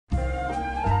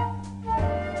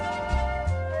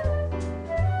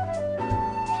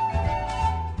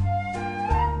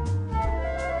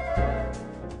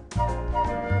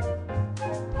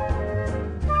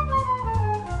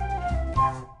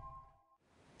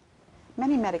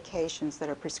many medications that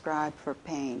are prescribed for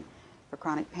pain, for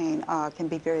chronic pain, can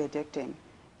be very addicting.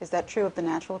 Is that true of the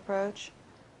natural approach?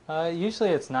 Usually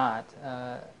it's not.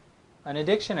 An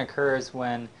addiction occurs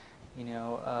when,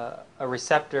 a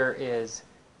receptor is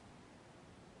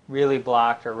really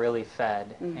blocked or really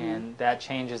fed, and that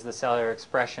changes the cellular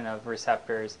expression of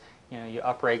receptors. You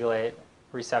upregulate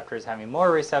receptors having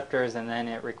more receptors, and then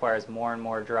it requires more and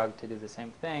more drug to do the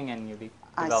same thing, and you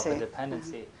develop a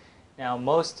dependency. Now,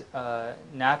 most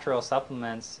natural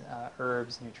supplements,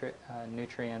 herbs,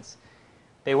 nutrients,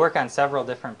 they work on several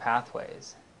different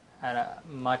pathways at a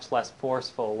much less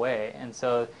forceful way, and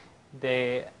so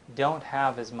they don't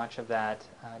have as much of that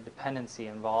dependency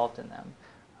involved in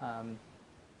them.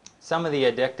 Some of the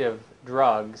addictive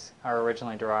drugs are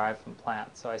originally derived from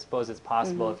plants, so I suppose it's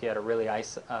possible if you had a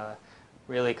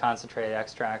really concentrated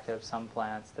extract of some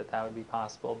plants that would be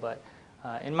possible, but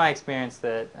in my experience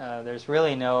there's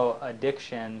really no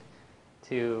addiction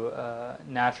to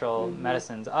natural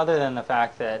medicines other than the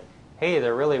fact that, hey,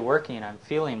 they're really working, I'm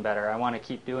feeling better, I want to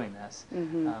keep doing this.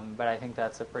 But I think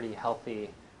that's a pretty healthy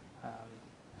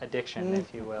addiction,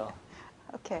 if you will.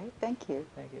 Okay, thank you.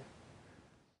 Thank you.